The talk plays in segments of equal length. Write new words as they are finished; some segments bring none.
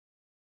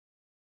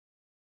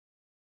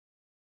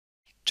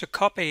To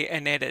copy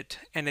and edit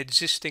an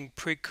existing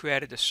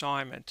pre-created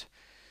assignment,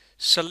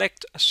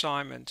 select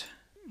Assignment.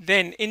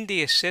 Then in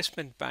the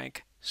assessment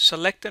bank,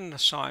 select an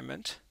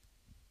assignment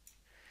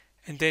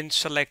and then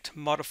select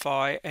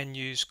Modify and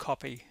use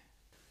Copy.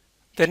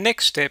 The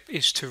next step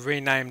is to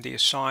rename the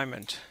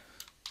assignment.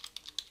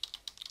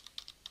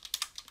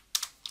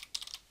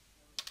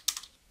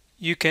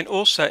 You can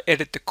also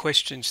edit the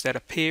questions that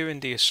appear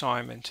in the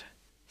assignment.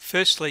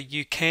 Firstly,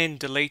 you can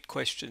delete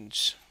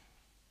questions.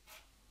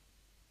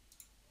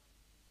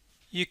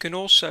 You can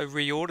also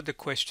reorder the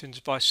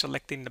questions by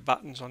selecting the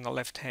buttons on the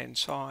left-hand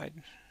side.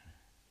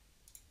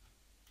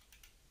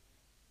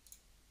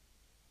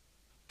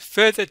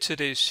 Further to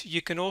this,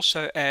 you can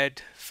also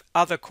add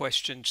other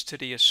questions to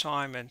the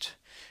assignment.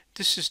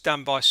 This is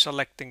done by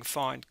selecting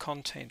Find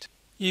Content.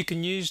 You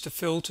can use the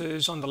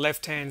filters on the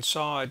left-hand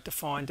side to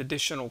find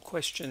additional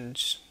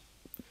questions.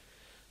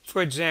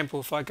 For example,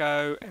 if I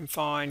go and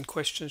find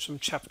questions from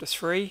Chapter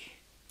 3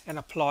 and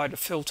apply the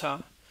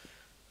filter,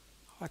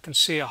 I can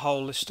see a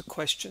whole list of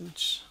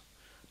questions.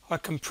 I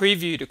can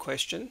preview the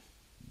question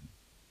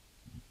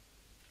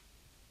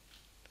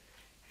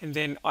and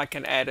then I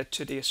can add it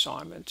to the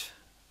assignment.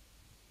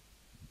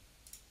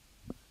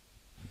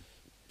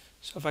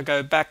 So if I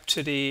go back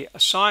to the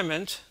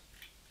assignment,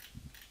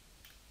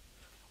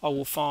 I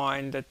will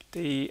find that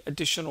the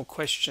additional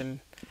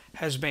question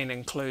has been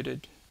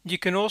included. You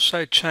can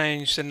also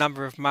change the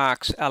number of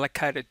marks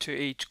allocated to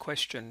each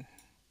question.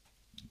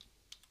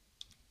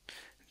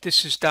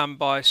 This is done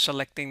by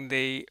selecting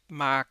the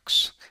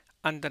marks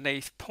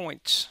underneath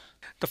points.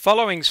 The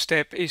following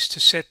step is to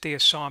set the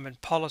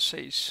assignment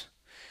policies.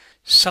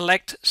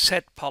 Select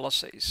Set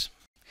Policies.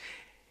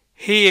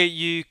 Here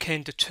you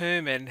can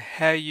determine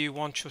how you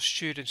want your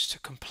students to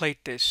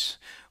complete this,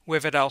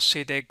 whether they'll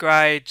see their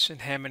grades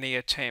and how many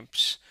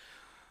attempts.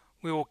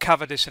 We will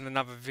cover this in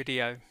another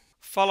video.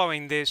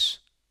 Following this,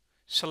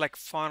 select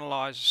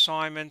Finalize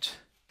Assignment.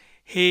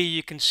 Here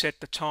you can set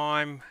the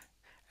time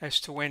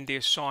as to when the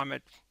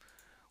assignment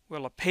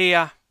will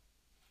appear,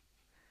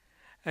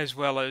 as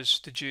well as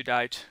the due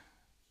date,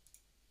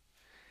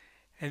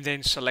 and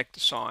then select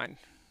Assign.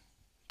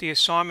 The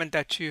assignment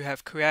that you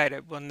have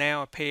created will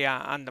now appear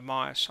under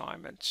My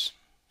Assignments.